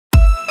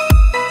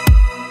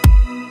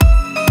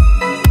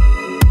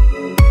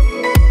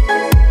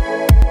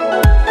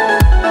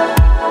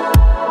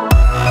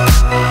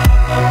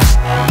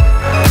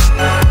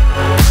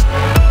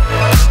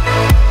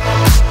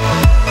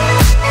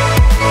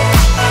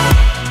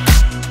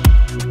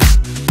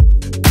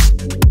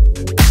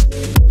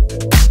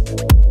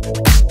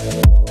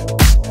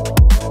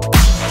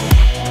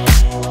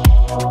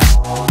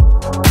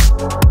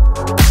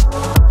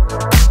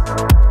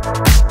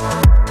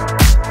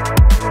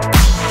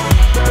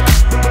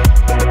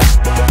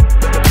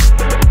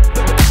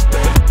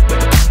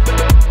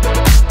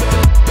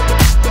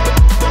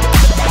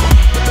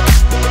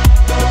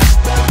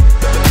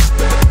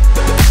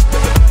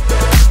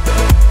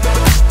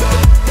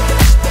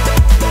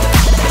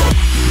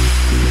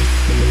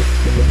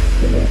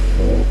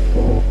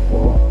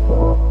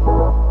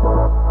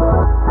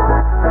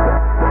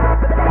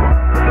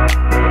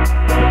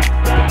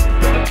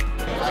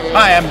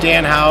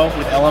Dan Howe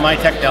with LMI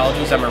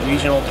Technologies. I'm a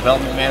regional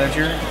development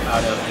manager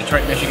out of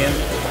Detroit, Michigan,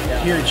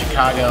 here in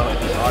Chicago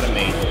at the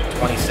Automate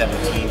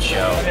 2017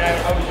 show.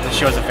 This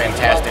show is a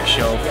fantastic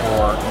show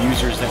for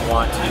users that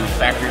want to do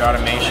factory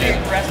automation.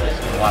 There's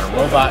a lot of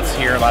robots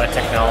here, a lot of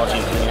technology,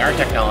 including our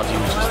technology,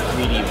 which is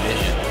 3D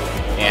vision.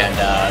 And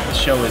the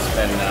show has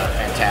been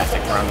fantastic.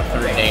 We're on the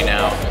third day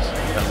now.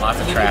 There's been lots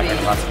of traffic,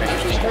 lots of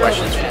interesting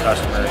questions from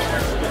customers,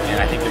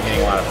 and I think they're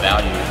getting a lot of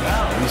value.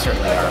 We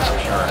certainly are,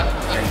 for sure.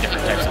 Very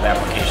different types of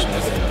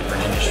applications in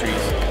different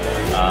industries,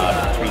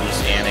 3D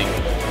scanning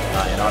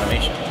and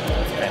automation.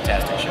 It's a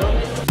fantastic show.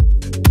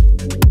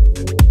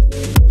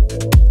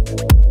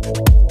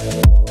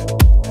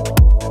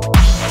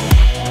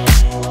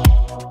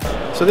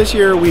 So this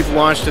year we've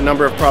launched a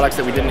number of products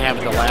that we didn't have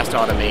at the last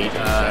Automate.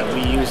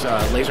 We use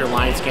laser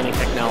line scanning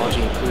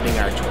technology, including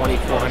our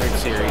 2400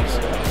 series,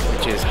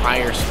 which is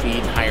higher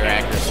speed, higher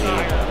accuracy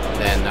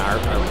than our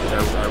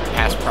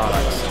past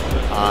products.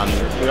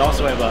 We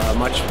also have a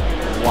much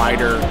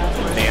wider,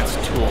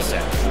 advanced tool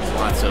set.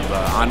 Lots of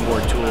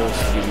onboard tools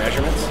to do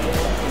measurements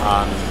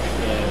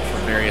for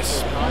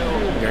various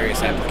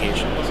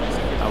applications.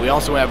 We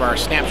also have our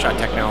snapshot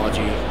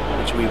technology,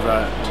 which we've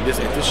at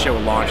this show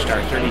launched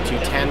our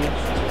 3210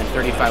 and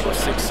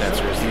 3506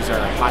 sensors. These are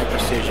high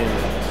precision,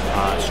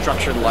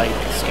 structured light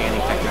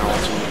scanning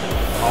technology,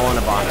 all in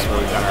a box where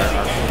we've got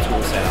our full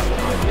tool set on the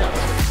box.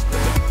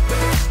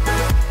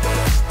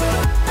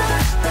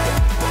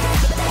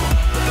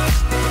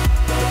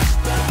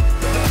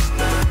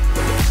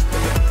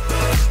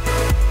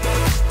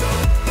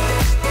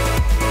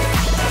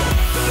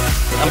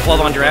 I'm Paul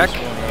Von Drack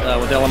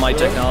with LMI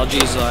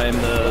Technologies. I'm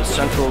the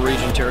Central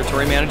Region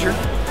Territory Manager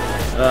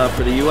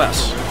for the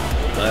U.S.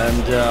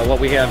 And what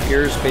we have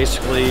here is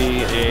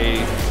basically a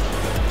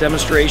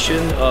demonstration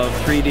of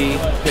 3D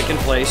pick and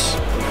place,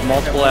 with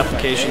multiple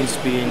applications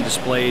being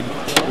displayed,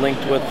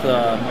 linked with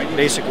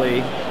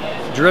basically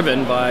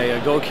driven by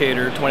a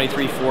Gocator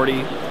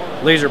 2340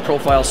 laser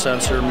profile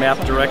sensor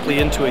mapped directly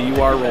into a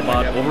UR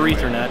robot over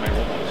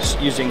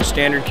Ethernet using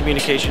standard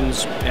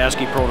communications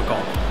ASCII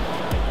protocol.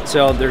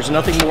 So there's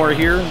nothing more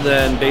here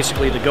than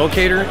basically the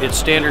Gocator, its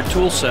standard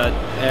tool set,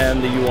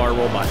 and the UR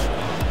robot.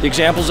 The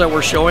examples that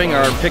we're showing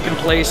are pick and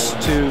place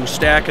to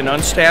stack and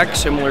unstack,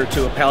 similar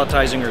to a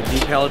palletizing or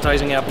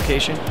depalletizing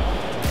application.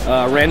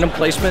 Random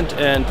placement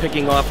and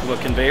picking off of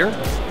a conveyor.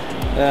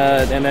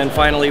 And then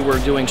finally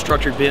we're doing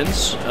structured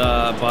bins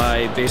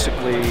by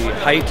basically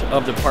height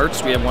of the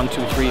parts. We have 1,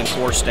 2, 3, and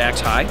 4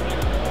 stacks high,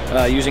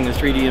 using the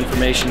 3D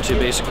information to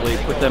basically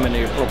put them in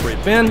the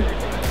appropriate bin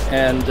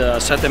and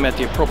set them at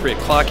the appropriate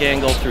clock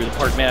angle through the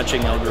part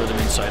matching algorithm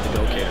inside the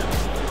Gocator.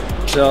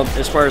 So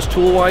as far as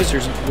tool-wise,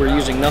 we're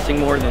using nothing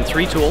more than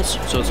 3 tools.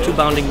 So it's 2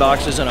 bounding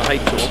boxes and a height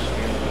tool,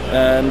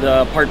 and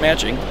part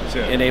matching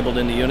enabled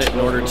in the unit in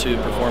order to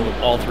perform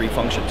all 3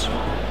 functions.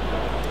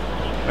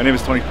 My name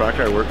is Tony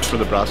Crocker. I work for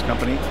the Bluewrist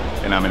Company,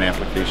 and I'm an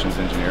applications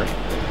engineer.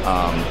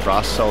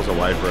 Bluewrist sells a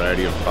wide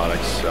variety of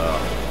products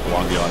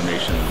along the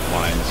automation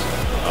lines,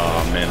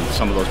 and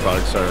some of those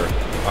products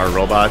are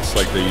robots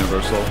like the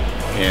Universal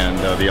and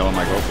the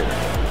LMI Gocator.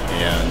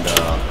 And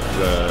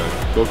the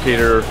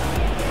Gocator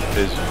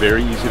is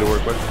very easy to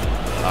work with.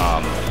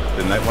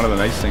 One of the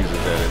nice things is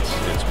that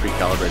it's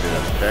pre-calibrated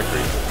at the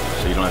factory,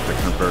 so you don't have to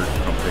convert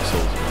from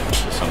pixels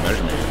to some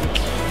measurement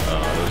units.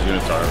 Those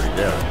units are already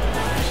there.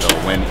 So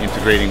when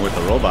integrating with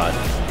the robot,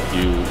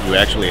 you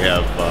actually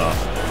have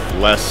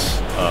less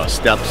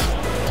steps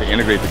to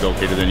integrate the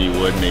Gocator than you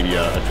would maybe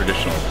a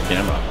traditional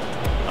camera.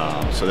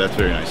 So that's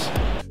very nice.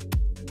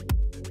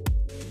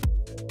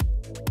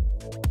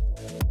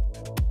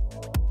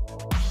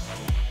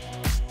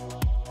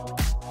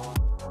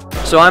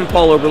 So I'm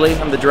Paul Oberle.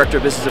 I'm the Director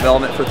of Business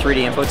Development for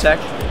 3D Infotech.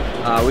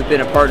 We've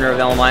been a partner of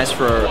LMI's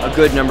for a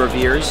good number of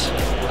years.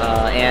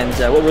 And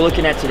what we're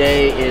looking at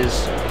today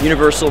is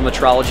universal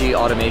metrology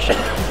automation.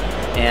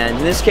 And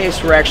in this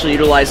case, we're actually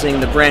utilizing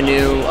the brand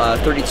new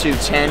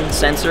 3210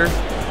 sensor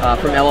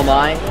from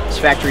LMI. It's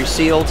factory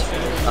sealed,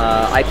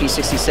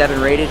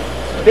 IP67 rated.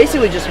 It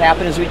basically just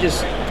happened is we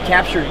just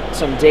captured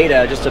some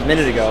data just a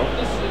minute ago,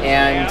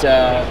 and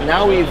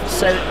now we've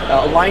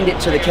aligned it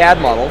to the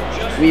CAD model.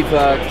 We've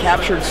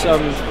captured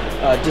some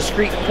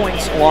discrete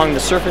points along the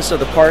surface of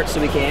the part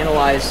so we can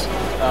analyze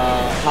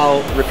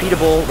how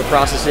repeatable the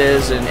process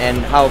is and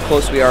how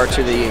close we are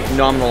to the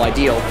nominal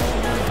ideal.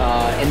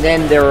 And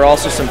then there are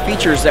also some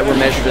features that were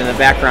measured in the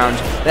background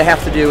that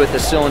have to do with the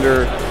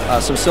cylinder,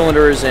 some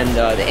cylinders and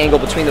the angle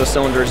between those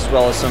cylinders, as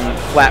well as some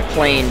flat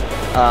plane,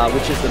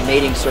 which is the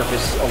mating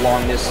surface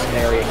along this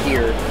area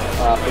here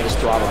for this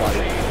throttle body.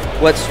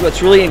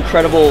 What's really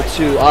incredible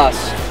to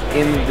us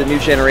in the new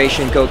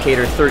generation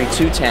Gocator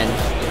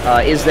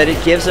 3210 is that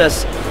it gives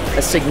us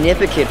a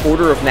significant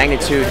order of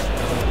magnitude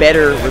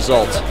better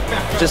result.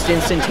 Just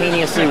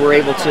instantaneously we're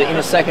able to, in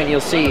a second you'll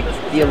see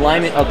the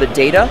alignment of the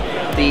data,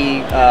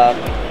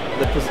 the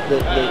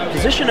the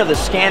position of the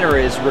scanner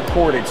is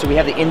recorded, so we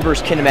have the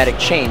inverse kinematic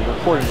chain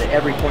recorded at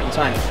every point in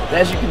time. But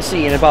as you can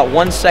see, in about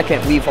 1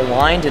 second, we've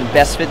aligned and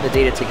best fit the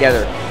data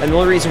together. And the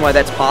only reason why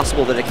that's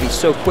possible, that it can be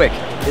so quick,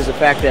 is the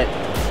fact that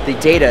the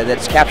data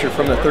that's captured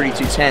from the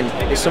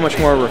 3210 is so much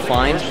more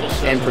refined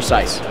and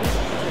precise.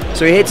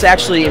 So it's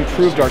actually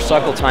improved our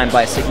cycle time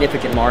by a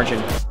significant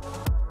margin.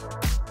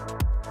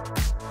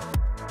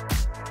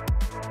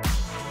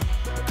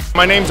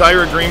 My name's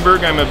Ira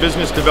Greenberg. I'm a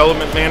business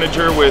development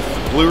manager with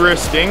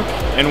Bluewrist Inc,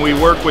 and we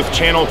work with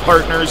channel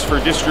partners for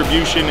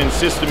distribution and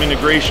system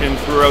integration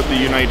throughout the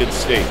United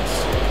States.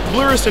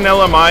 Bluewrist and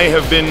LMI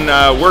have been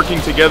working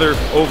together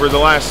over the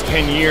last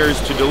 10 years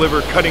to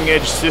deliver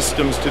cutting-edge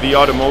systems to the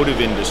automotive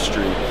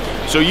industry.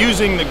 So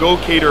using the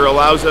Gocator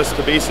allows us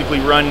to basically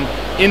run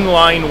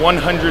inline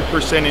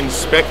 100%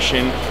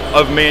 inspection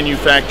of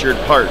manufactured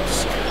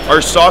parts.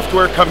 Our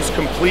software comes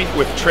complete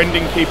with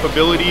trending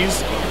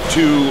capabilities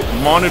to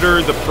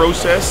monitor the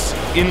process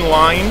in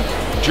line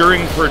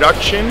during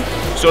production,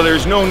 so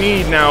there's no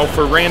need now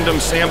for random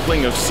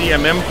sampling of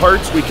CMM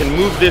parts. We can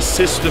move this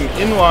system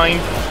in line,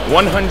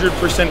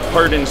 100%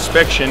 part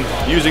inspection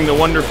using the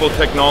wonderful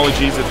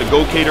technologies that the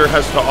Gocator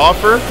has to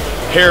offer,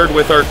 paired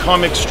with our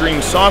Comic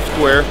Stream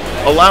software,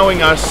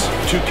 allowing us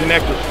to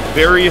connect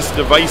various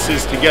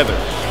devices together.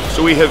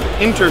 So we have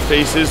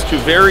interfaces to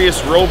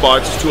various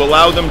robots to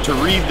allow them to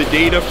read the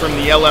data from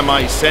the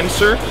LMI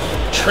sensor,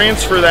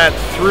 transfer that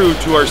through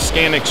to our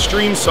Scan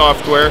Extreme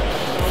software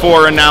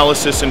for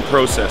analysis and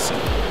processing.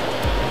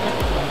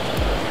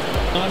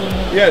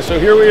 Yeah, so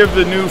here we have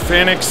the new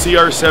Fanuc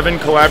CR7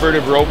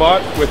 collaborative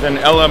robot with an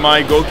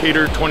LMI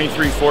Gocator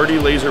 2340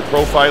 laser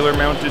profiler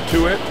mounted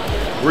to it.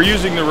 We're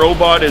using the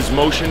robot as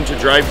motion to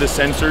drive the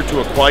sensor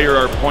to acquire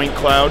our point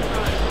cloud.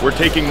 We're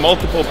taking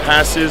multiple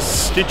passes,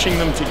 stitching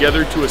them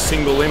together to a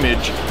single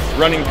image,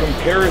 running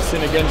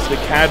comparison against the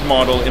CAD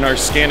model in our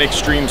Scan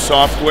Extreme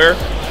software,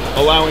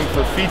 allowing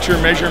for feature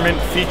measurement,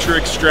 feature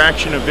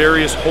extraction of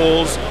various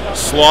holes,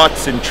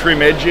 slots, and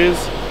trim edges.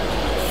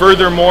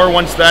 Furthermore,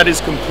 once that is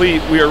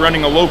complete, we are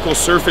running a local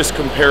surface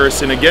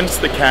comparison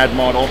against the CAD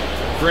model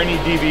for any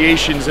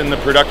deviations in the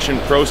production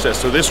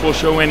process. So this will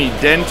show any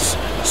dents,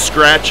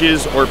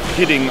 scratches, or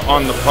pitting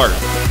on the part.